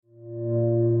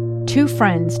Two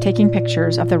friends taking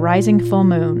pictures of the rising full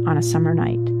moon on a summer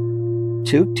night.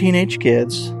 Two teenage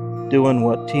kids doing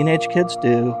what teenage kids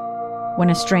do. When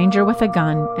a stranger with a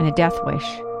gun and a death wish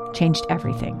changed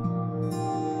everything.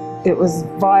 It was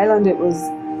violent, it was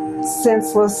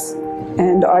senseless,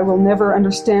 and I will never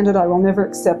understand it, I will never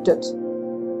accept it.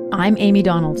 I'm Amy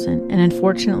Donaldson, and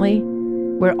unfortunately,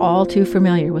 we're all too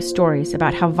familiar with stories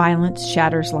about how violence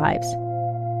shatters lives.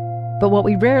 But what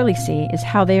we rarely see is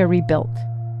how they are rebuilt.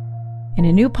 In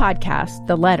a new podcast,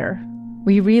 The Letter,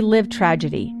 we relive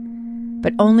tragedy,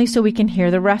 but only so we can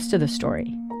hear the rest of the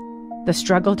story. The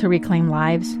struggle to reclaim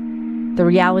lives, the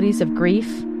realities of grief,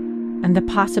 and the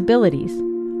possibilities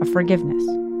of forgiveness.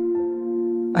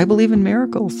 I believe in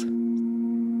miracles.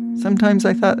 Sometimes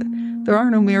I thought, there are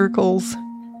no miracles.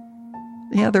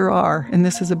 Yeah, there are, and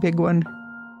this is a big one.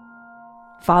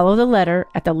 Follow The Letter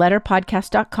at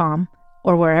theletterpodcast.com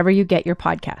or wherever you get your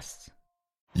podcasts.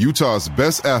 Utah's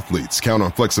best athletes count on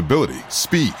flexibility,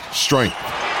 speed, strength.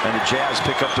 And the Jazz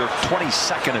pick up their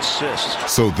 22nd assist.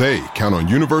 So they count on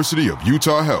University of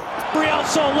Utah Health. Real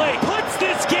Salt Lake puts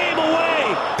this game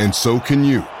away. And so can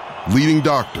you. Leading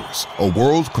doctors, a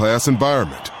world-class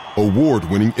environment,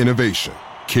 award-winning innovation,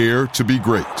 care to be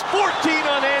great. 14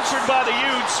 unanswered by the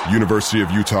Utes. University of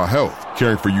Utah Health,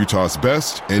 caring for Utah's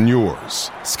best and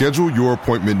yours. Schedule your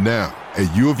appointment now at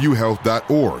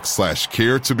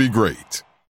uofuhealth.org/care to be great.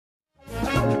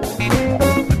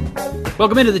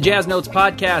 Welcome into the Jazz Notes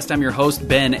Podcast. I'm your host,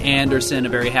 Ben Anderson. A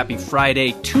very happy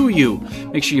Friday to you.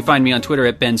 Make sure you find me on Twitter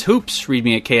at Ben's Hoops, read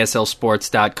me at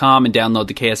KSLSports.com, and download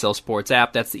the KSL Sports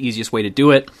app. That's the easiest way to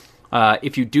do it.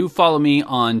 If you do follow me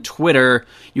on Twitter,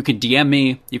 you can DM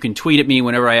me, you can tweet at me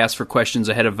whenever I ask for questions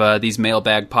ahead of these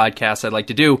mailbag podcasts I'd like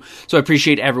to do. So I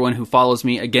appreciate everyone who follows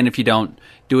me. Again, if you don't,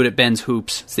 do it at Ben's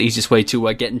Hoops. It's the easiest way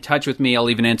to get in touch with me. I'll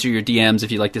even answer your DMs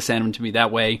if you'd like to send them to me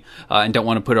that way and don't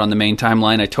want to put it on the main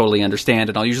timeline. I totally understand,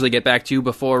 and I'll usually get back to you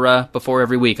before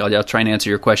every week. I'll try and answer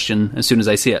your question as soon as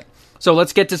I see it. So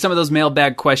let's get to some of those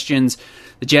mailbag questions.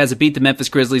 The Jazz have beat the Memphis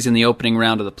Grizzlies in the opening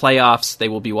round of the playoffs. They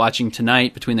will be watching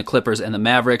tonight between the Clippers and the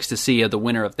Mavericks to see the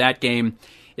winner of that game.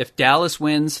 If Dallas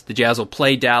wins, the Jazz will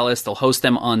play Dallas. They'll host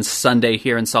them on Sunday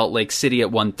here in Salt Lake City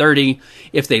at 1:30.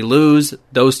 If they lose,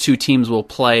 those two teams will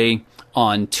play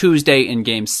on Tuesday in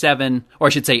Game 7, or I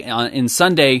should say in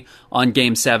Sunday on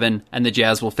Game 7, and the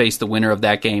Jazz will face the winner of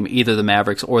that game, either the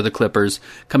Mavericks or the Clippers,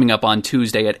 coming up on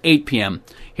Tuesday at 8 p.m.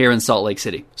 here in Salt Lake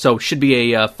City. So should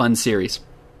be a fun series.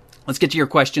 Let's get to your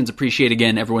questions. Appreciate,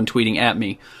 again, everyone tweeting at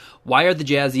me. Why are the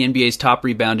Jazz the NBA's top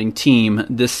rebounding team?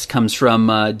 This comes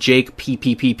from Jake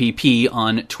PPPPP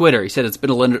on Twitter. He said it's been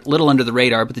a little under the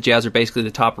radar, but the Jazz are basically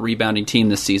the top rebounding team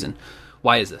this season.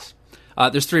 Why is this?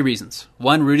 There's three reasons.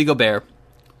 One, Rudy Gobert.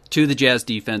 Two, the Jazz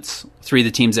defense. Three, the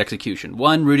team's execution.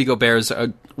 One, Rudy Gobert is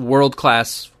a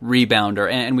world-class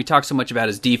rebounder, and we talk so much about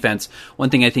his defense. One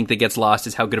thing I think that gets lost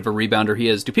is how good of a rebounder he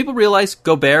is. Do people realize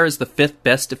Gobert is the fifth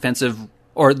best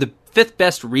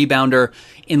rebounder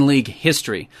in league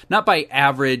history? Not by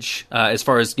average as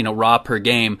far as raw per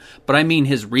game, but I mean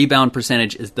his rebound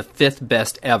percentage is the fifth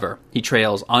best ever. He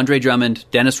trails Andre Drummond,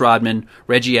 Dennis Rodman,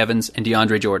 Reggie Evans, and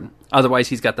DeAndre Jordan. Otherwise,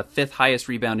 he's got the fifth highest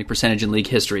rebounding percentage in league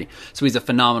history, so he's a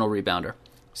phenomenal rebounder.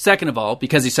 Second of all,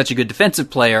 because he's such a good defensive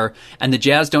player, and the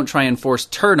Jazz don't try and force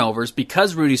turnovers,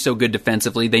 because Rudy's so good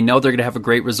defensively, they know they're going to have a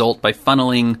great result by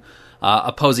funneling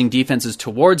opposing defenses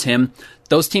towards him.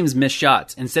 Those teams miss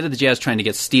shots. Instead of the Jazz trying to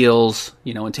get steals,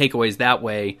 and takeaways that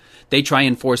way, they try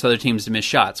and force other teams to miss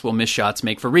shots. Well, missed shots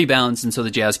make for rebounds, and so the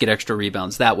Jazz get extra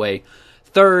rebounds that way.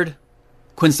 Third,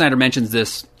 Quinn Snyder mentions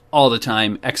this all the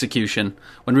time, execution.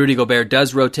 When Rudy Gobert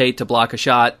does rotate to block a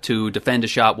shot, to defend a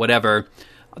shot, whatever,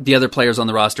 the other players on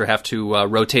the roster have to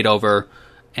rotate over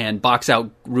and box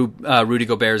out Rudy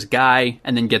Gobert's guy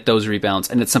and then get those rebounds.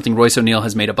 And it's something Royce O'Neal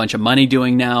has made a bunch of money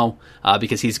doing now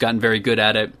because he's gotten very good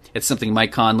at it. It's something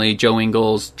Mike Conley, Joe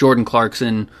Ingles, Jordan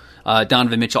Clarkson,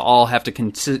 Donovan Mitchell all have to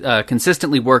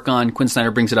consistently work on. Quinn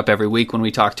Snyder brings it up every week when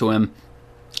we talk to him.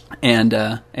 And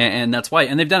that's why.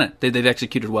 And they've done it. They've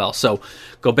executed well. So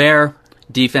Gobert,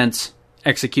 defense,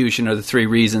 execution are the three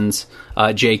reasons,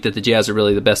 Jake, that the Jazz are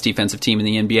really the best defensive team in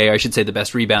the NBA. I should say the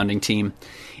best rebounding team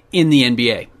in the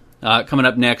NBA. Coming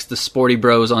up next, the Sporty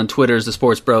Bros on Twitter, the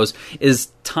Sports Bros. Is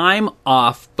time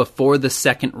off before the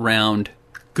second round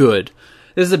good?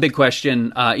 This is a big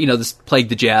question. This plagued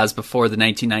the Jazz before the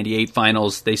 1998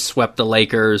 finals. They swept the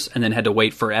Lakers and then had to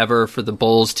wait forever for the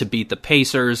Bulls to beat the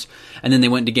Pacers. And then they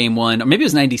went into Game 1, or maybe it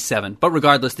was 97. But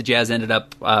regardless, the Jazz ended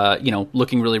up,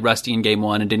 looking really rusty in Game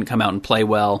 1 and didn't come out and play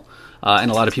well.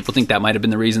 And a lot of people think that might have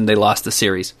been the reason they lost the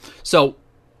series. So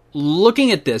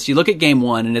looking at this, you look at Game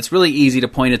 1, and it's really easy to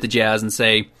point at the Jazz and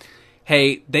say,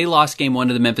 hey, they lost game 1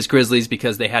 to the Memphis Grizzlies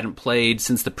because they hadn't played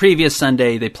since the previous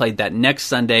Sunday. They played that next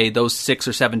Sunday. Those 6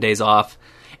 or 7 days off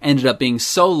ended up being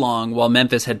so long, while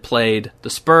Memphis had played the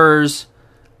Spurs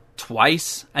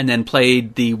twice and then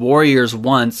played the Warriors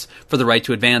once for the right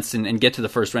to advance and get to the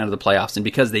first round of the playoffs. And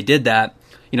because they did that,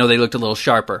 they looked a little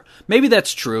sharper. Maybe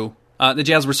that's true. The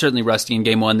Jazz were certainly rusty in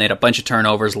game 1. They had a bunch of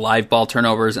turnovers, live ball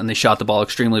turnovers, and they shot the ball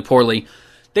extremely poorly.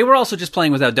 They were also just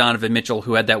playing without Donovan Mitchell,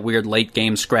 who had that weird late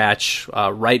game scratch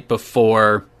right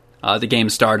before the game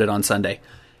started on Sunday.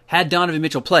 Had Donovan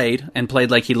Mitchell played, and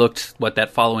played like he looked,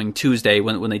 that following Tuesday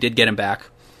when they did get him back,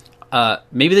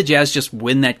 maybe the Jazz just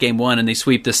win that game 1 and they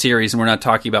sweep the series, and we're not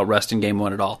talking about rust in game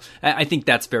 1 at all. I think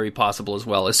that's very possible as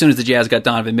well. As soon as the Jazz got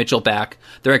Donovan Mitchell back,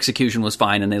 their execution was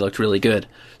fine and they looked really good.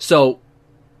 So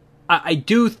I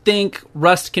do think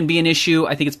rust can be an issue.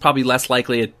 I think it's probably less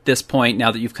likely at this point,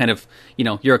 now that you've kind of,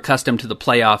 you're accustomed to the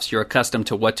playoffs, you're accustomed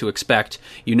to what to expect,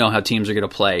 you know how teams are going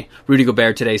to play. Rudy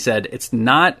Gobert today said it's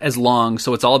not as long,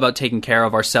 so it's all about taking care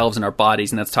of ourselves and our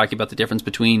bodies, and that's talking about the difference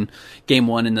between game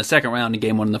 1 in the second round and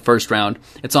game 1 in the first round.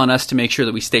 It's on us to make sure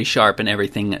that we stay sharp in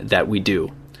everything that we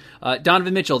do.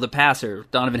 Donovan Mitchell, the passer.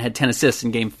 Donovan had 10 assists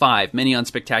in game 5, many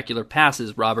unspectacular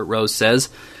passes, Robert Rose says.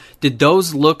 Did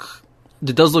those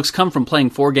looks come from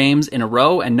playing 4 games in a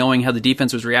row and knowing how the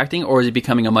defense was reacting, or is he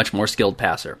becoming a much more skilled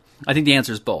passer? I think the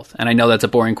answer is both, and I know that's a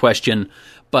boring question,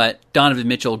 but Donovan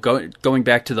Mitchell, going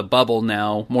back to the bubble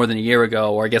now, more than a year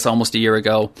ago, or I guess almost a year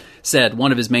ago, said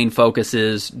one of his main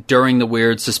focuses during the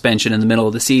weird suspension in the middle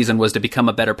of the season was to become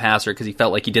a better passer, because he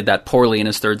felt like he did that poorly in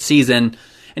his 3rd season,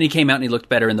 and he came out and he looked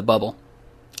better in the bubble.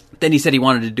 Then he said he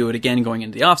wanted to do it again going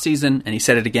into the offseason, and he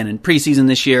said it again in preseason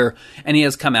this year, and he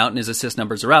has come out and his assist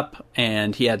numbers are up,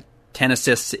 and he had 10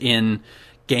 assists in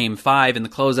game 5 in the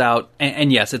closeout,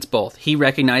 and yes, it's both. He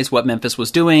recognized what Memphis was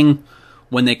doing.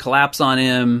 When they collapse on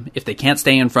him, if they can't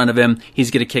stay in front of him,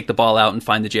 he's going to kick the ball out and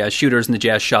find the Jazz shooters, and the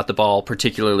Jazz shot the ball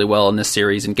particularly well in this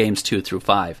series in games 2 through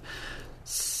 5.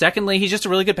 Secondly, he's just a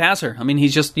really good passer. I mean,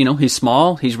 he's just, he's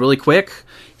small, he's really quick.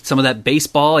 Some of that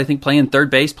baseball, I think playing third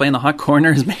base, playing the hot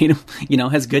corner has made him,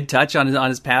 has good touch on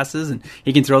his passes, and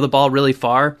he can throw the ball really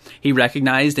far. He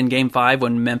recognized in Game 5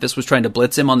 when Memphis was trying to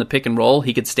blitz him on the pick and roll,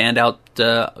 he could stand out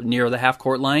near the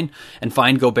half-court line and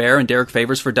find Gobert and Derek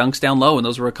Favors for dunks down low, and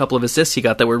those were a couple of assists he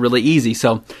got that were really easy.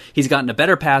 So he's gotten a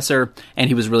better passer, and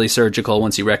he was really surgical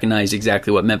once he recognized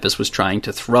exactly what Memphis was trying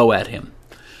to throw at him.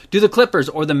 Do the Clippers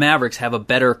or the Mavericks have a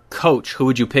better coach? Who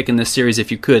would you pick in this series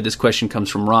if you could? This question comes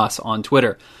from Ross on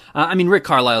Twitter. Rick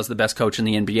Carlisle is the best coach in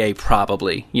the NBA,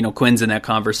 probably. Quinn's in that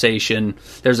conversation.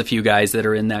 There's a few guys that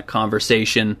are in that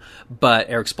conversation, but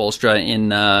Eric Spoelstra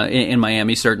in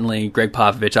Miami, certainly. Greg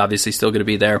Popovich, obviously, still going to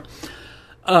be there.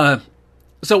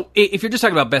 So if you're just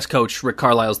talking about best coach, Rick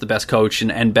Carlisle's the best coach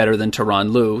and better than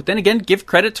Tyronn Lue. Then again, give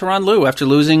credit to Tyronn Lue. After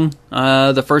losing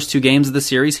the first 2 games of the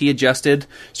series, he adjusted,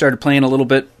 started playing a little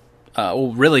bit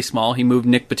really small. He moved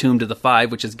Nick Batum to the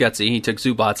 5, which is gutsy. He took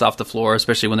Zubats off the floor,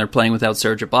 especially when they're playing without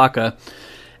Serge Ibaka.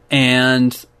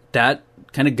 And that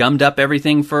kind of gummed up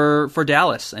everything for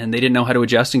Dallas. And they didn't know how to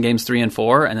adjust in games 3 and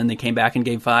 4. And then they came back in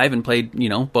game 5 and played,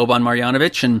 Boban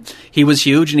Marjanovic. And he was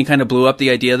huge, and he kind of blew up the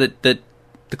idea that the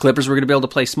Clippers were going to be able to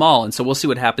play small. And so we'll see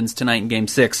what happens tonight in game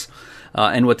 6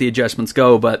 and what the adjustments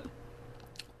go. But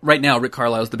right now, Rick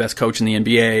Carlisle is the best coach in the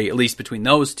NBA, at least between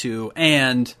those two.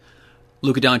 And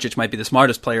Luka Doncic might be the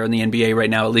smartest player in the NBA right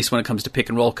now, at least when it comes to pick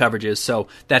and roll coverages, so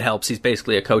that helps. He's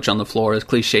basically a coach on the floor, as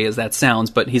cliche as that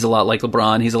sounds, but he's a lot like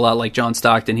LeBron, he's a lot like John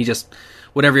Stockton. He just,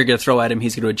 whatever you're going to throw at him,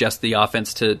 he's going to adjust the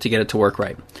offense to get it to work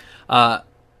right.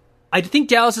 I think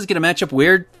Dallas is going to match up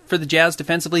weird for the Jazz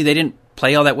defensively. They didn't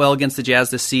play all that well against the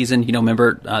Jazz this season.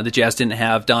 Remember, the Jazz didn't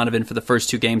have Donovan for the first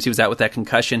 2 games. He was out with that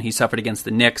concussion. He suffered against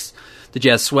the Knicks. The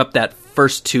Jazz swept that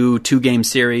first two-game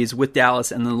series with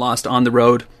Dallas and then lost on the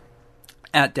road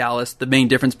at Dallas. The main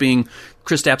difference being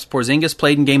Kristaps Porzingis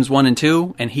played in games 1 and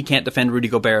 2, and he can't defend Rudy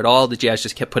Gobert at all. The Jazz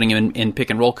just kept putting him in pick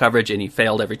and roll coverage, and he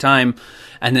failed every time.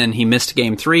 And then he missed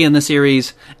game 3 in the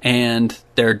series, and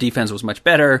their defense was much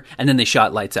better. And then they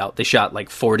shot lights out. They shot like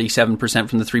 47%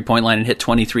 from the 3-point line and hit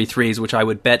 23 threes, which I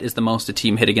would bet is the most a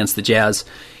team hit against the Jazz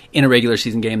in a regular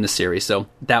season game this series. So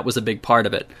that was a big part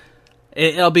of it.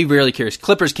 I'll be really curious.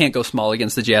 Clippers can't go small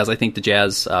against the Jazz. I think the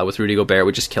Jazz with Rudy Gobert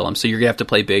would just kill him. So you're going to have to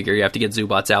play big, or you have to get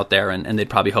Zubats out there, and they'd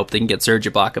probably hope they can get Serge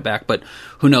Ibaka back, but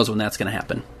who knows when that's going to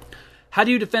happen. How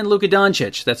do you defend Luka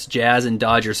Doncic? That's Jazz and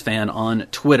Dodgers fan on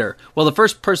Twitter. Well, the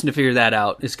first person to figure that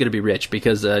out is going to be Rich,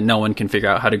 because no one can figure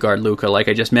out how to guard Luka, like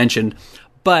I just mentioned.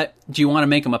 But do you want to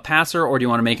make him a passer, or do you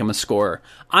want to make him a scorer?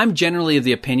 I'm generally of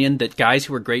the opinion that guys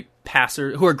who are great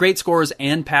passers, who are great scorers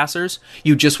and passers,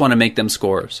 you just want to make them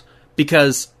scorers.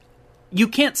 Because you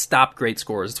can't stop great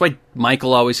scorers. That's why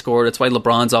Michael always scored. That's why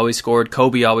LeBron's always scored.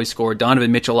 Kobe always scored.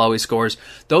 Donovan Mitchell always scores.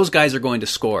 Those guys are going to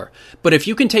score. But if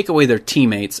you can take away their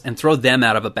teammates and throw them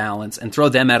out of a balance and throw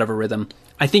them out of a rhythm,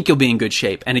 I think you'll be in good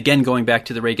shape. And again, going back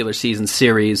to the regular season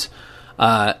series,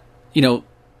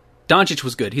 Doncic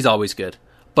was good. He's always good.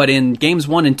 But in games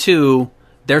 1 and 2,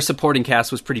 their supporting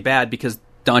cast was pretty bad because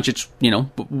Doncic,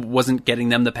 wasn't getting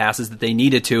them the passes that they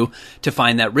needed to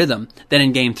find that rhythm. Then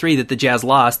in Game 3 that the Jazz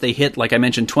lost, they hit, like I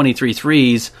mentioned, 23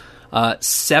 threes,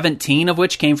 17 of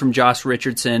which came from Josh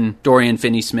Richardson, Dorian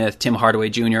Finney-Smith, Tim Hardaway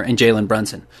Jr., and Jalen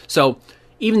Brunson. So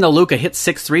even though Luka hit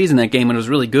 6 threes in that game and was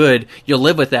really good, you'll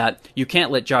live with that. You can't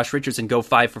let Josh Richardson go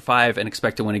 5 for 5 and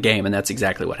expect to win a game, and that's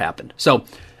exactly what happened. So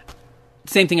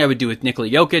same thing I would do with Nikola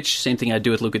Jokic, same thing I'd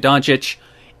do with Luka Doncic.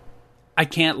 I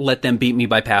can't let them beat me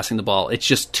by passing the ball. It's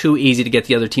just too easy to get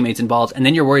the other teammates involved, and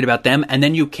then you're worried about them, and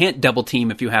then you can't double team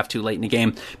if you have to late in the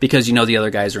game because the other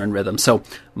guys are in rhythm. So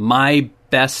my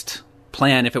best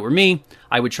plan, if it were me,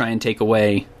 I would try and take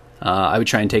away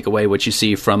what you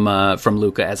see from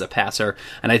Luka as a passer,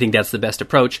 and I think that's the best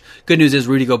approach. Good news is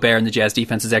Rudy Gobert and the Jazz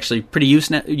defense is actually pretty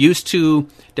used to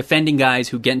defending guys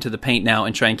who get into the paint now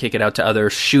and try and kick it out to other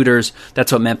shooters.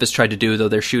 That's what Memphis tried to do, though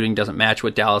their shooting doesn't match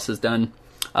what Dallas has done.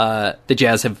 The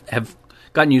Jazz have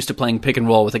gotten used to playing pick and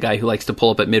roll with a guy who likes to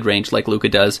pull up at mid-range like Luka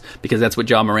does, because that's what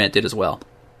Ja Morant did as well.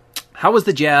 How was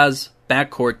the Jazz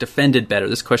backcourt defended better?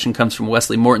 This question comes from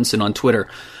Wesley Mortensen on Twitter.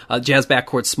 Jazz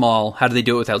backcourt small. How do they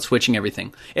do it without switching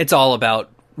everything? It's all about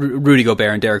Rudy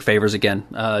Gobert and Derek Favors again.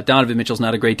 Donovan Mitchell's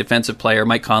not a great defensive player.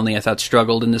 Mike Conley, I thought,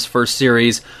 struggled in this first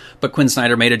series, but Quinn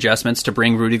Snyder made adjustments to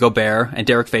bring Rudy Gobert and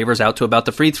Derek Favors out to about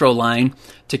the free throw line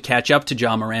to catch up to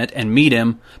Ja Morant and meet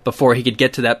him before he could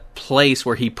get to that place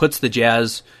where he puts the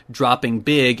Jazz dropping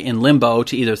big in limbo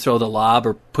to either throw the lob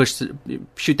or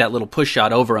shoot that little push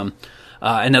shot over him.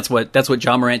 And that's what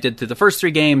Ja Morant did through the first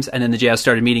 3 games, and then the Jazz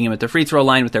started meeting him at the free throw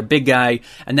line with their big guy,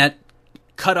 and that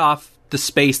cut off the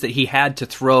space that he had to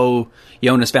throw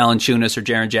Jonas Valanciunas or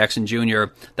Jaren Jackson Jr.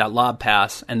 that lob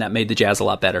pass, and that made the Jazz a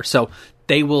lot better. So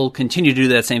they will continue to do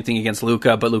that same thing against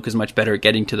Luka, but Luka's much better at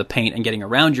getting to the paint and getting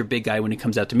around your big guy when he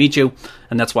comes out to meet you,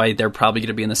 and that's why they're probably going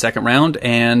to be in the second round,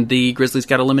 and the Grizzlies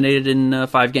got eliminated in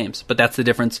 5 games. But that's the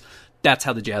difference. That's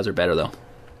how the Jazz are better, though.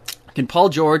 Can Paul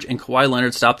George and Kawhi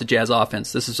Leonard stop the Jazz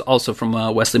offense? This is also from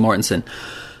Wesley Mortensen.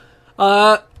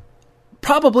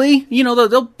 Probably,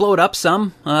 they'll blow it up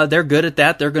some. They're good at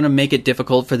that. They're going to make it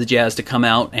difficult for the Jazz to come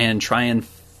out and try and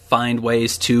find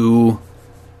ways to,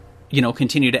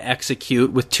 continue to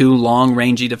execute with 2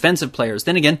 long-rangey defensive players.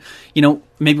 Then again,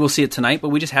 maybe we'll see it tonight, but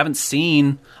we just haven't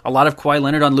seen a lot of Kawhi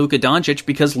Leonard on Luka Doncic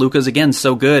because Luka's, again,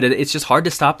 so good. It's just hard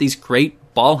to stop these great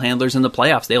ball handlers in the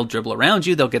playoffs. They'll dribble around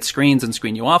you. They'll get screens and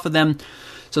screen you off of them.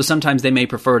 So sometimes they may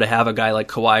prefer to have a guy like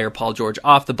Kawhi or Paul George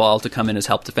off the ball to come in as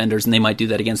help defenders, and they might do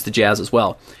that against the Jazz as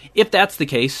well. If that's the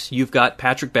case, you've got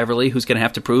Patrick Beverley, who's going to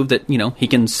have to prove that, he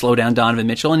can slow down Donovan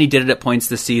Mitchell, and he did it at points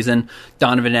this season.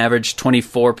 Donovan averaged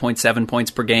 24.7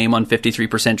 points per game on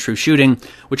 53% true shooting,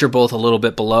 which are both a little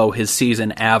bit below his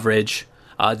season average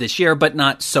this year, but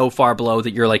not so far below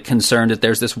that you're concerned that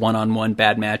there's this one-on-one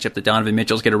bad matchup that Donovan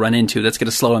Mitchell's going to run into that's going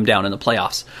to slow him down in the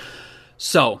playoffs.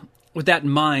 So, with that in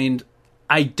mind,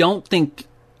 I don't think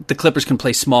the Clippers can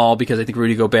play small because I think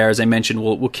Rudy Gobert, as I mentioned,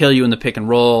 will kill you in the pick and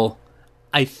roll.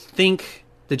 I think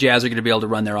the Jazz are going to be able to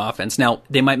run their offense. Now,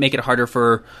 they might make it harder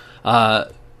for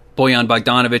Bojan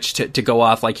Bogdanovic to go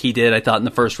off like he did, I thought, in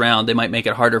the first round. They might make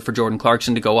it harder for Jordan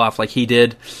Clarkson to go off like he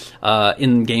did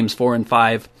in games 4 and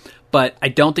 5. But I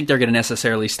don't think they're going to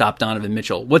necessarily stop Donovan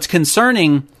Mitchell. What's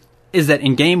concerning is that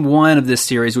in game 1 of this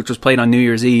series, which was played on New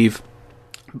Year's Eve,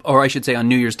 or I should say on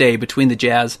New Year's Day, between the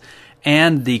Jazz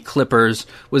and the Clippers,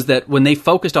 was that when they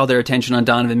focused all their attention on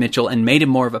Donovan Mitchell and made him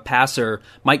more of a passer,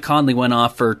 Mike Conley went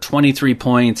off for 23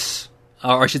 points,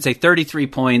 or I should say 33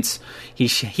 points.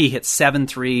 He hit 7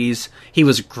 threes. He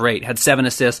was great, had 7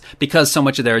 assists, because so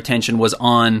much of their attention was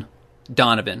on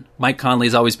Donovan. Mike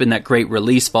Conley's always been that great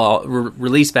release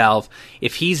valve.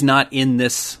 If he's not in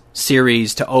this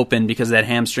series to open because of that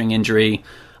hamstring injury,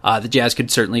 the Jazz could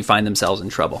certainly find themselves in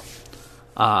trouble.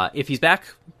 If he's back,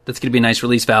 that's going to be a nice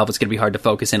release valve. It's going to be hard to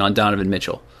focus in on Donovan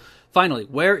Mitchell. Finally,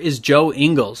 where is Joe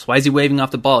Ingles? Why is he waving off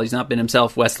the ball? He's not been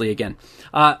himself, Wesley, again.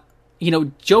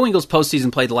 Joe Ingles'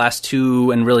 postseason play the last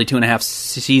 2 and really 2.5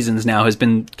 seasons now has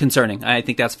been concerning. I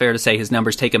think that's fair to say. His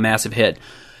numbers take a massive hit.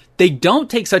 They don't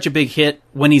take such a big hit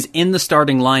when he's in the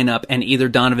starting lineup and either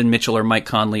Donovan Mitchell or Mike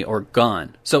Conley are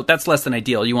gone. So that's less than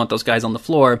ideal. You want those guys on the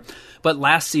floor. But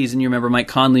last season, you remember Mike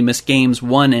Conley missed games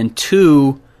 1 and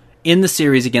 2 in the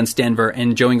series against Denver,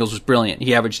 and Joe Ingles was brilliant.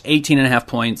 He averaged 18.5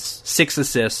 points, 6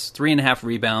 assists, 3.5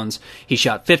 rebounds. He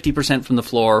shot 50% from the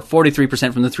floor,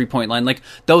 43% from the three-point line. Like,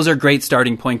 those are great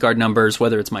starting point guard numbers,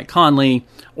 whether it's Mike Conley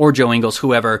or Joe Ingles,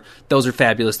 whoever. Those are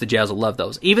fabulous. The Jazz will love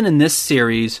those. Even in this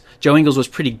series, Joe Ingles was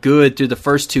pretty good through the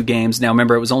first 2 games. Now,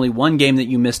 remember, it was only one game that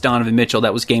you missed Donovan Mitchell.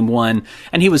 That was game 1,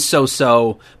 and he was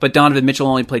so-so. But Donovan Mitchell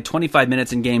only played 25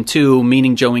 minutes in game 2,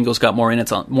 meaning Joe Ingles got more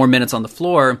minutes on the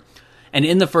floor. And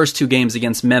in the first 2 games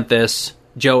against Memphis,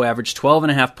 Joe averaged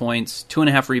 12.5 points,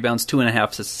 2.5 rebounds,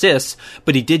 2.5 assists,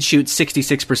 but he did shoot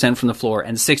 66% from the floor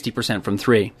and 60% from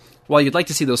 3. While you'd like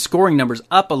to see those scoring numbers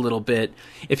up a little bit,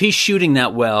 if he's shooting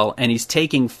that well and he's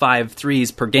taking 5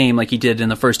 threes per game like he did in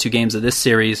the first 2 games of this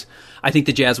series, I think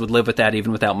the Jazz would live with that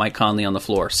even without Mike Conley on the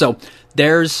floor. So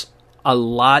there's a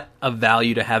lot of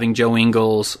value to having Joe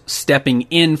Ingles stepping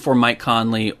in for Mike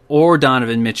Conley or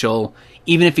Donovan Mitchell,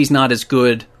 even if he's not as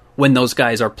good when those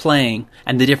guys are playing,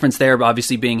 and the difference there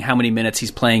obviously being how many minutes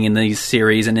he's playing in these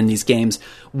series and in these games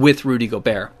with Rudy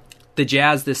Gobert. The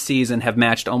Jazz this season have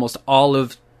matched almost all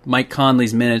of Mike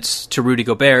Conley's minutes to Rudy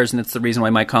Gobert's, and it's the reason why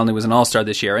Mike Conley was an all-star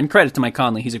this year. And credit to Mike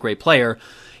Conley, he's a great player.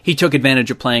 He took advantage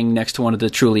of playing next to one of the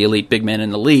truly elite big men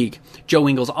in the league. Joe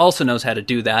Ingles also knows how to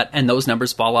do that, and those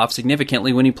numbers fall off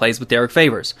significantly when he plays with Derek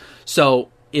Favors. So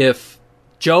if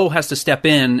Joe has to step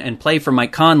in and play for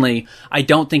Mike Conley, I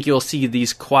don't think you'll see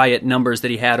these quiet numbers that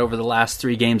he had over the last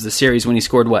 3 games of the series when he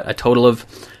scored, a total of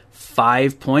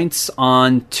 5 points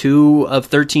on 2 of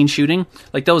 13 shooting?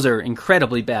 Like, those are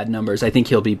incredibly bad numbers. I think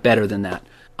he'll be better than that.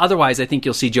 Otherwise, I think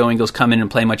you'll see Joe Ingles come in and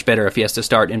play much better if he has to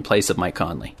start in place of Mike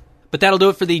Conley. But that'll do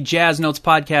it for the Jazz Notes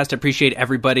podcast. I appreciate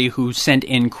everybody who sent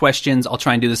in questions. I'll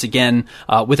try and do this again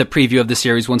with a preview of the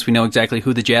series once we know exactly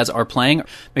who the Jazz are playing.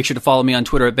 Make sure to follow me on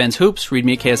Twitter at Ben's Hoops. Read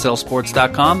me at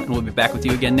KSLSports.com, and we'll be back with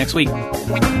you again next week.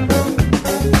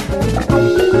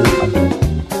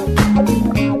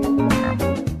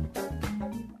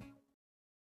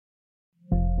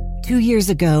 2 years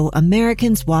ago,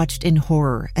 Americans watched in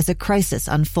horror as a crisis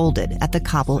unfolded at the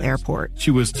Kabul airport.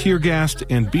 She was tear-gassed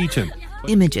and beaten.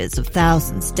 Images of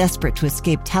thousands desperate to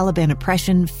escape Taliban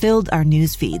oppression filled our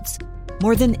news feeds.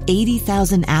 More than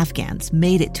 80,000 Afghans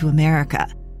made it to America.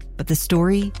 But the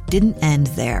story didn't end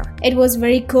there. It was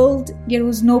very cold. There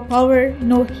was no power,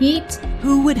 no heat.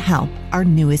 Who would help our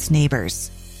newest neighbors?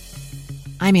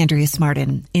 I'm Andrea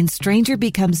Smartin. In Stranger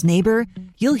Becomes Neighbor,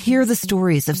 you'll hear the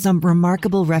stories of some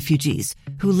remarkable refugees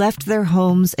who left their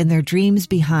homes and their dreams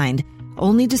behind,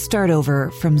 only to start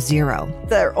over from zero.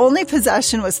 Their only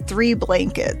possession was 3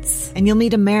 blankets. And you'll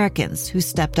meet Americans who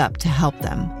stepped up to help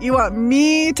them. You want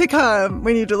me to come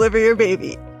when you deliver your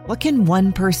baby. What can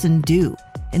one person do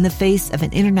in the face of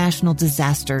an international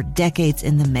disaster decades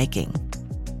in the making?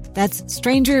 That's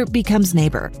Stranger Becomes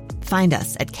Neighbor. Find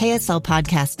us at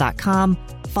kslpodcast.com.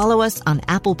 Follow us on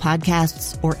Apple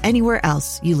Podcasts or anywhere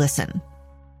else you listen.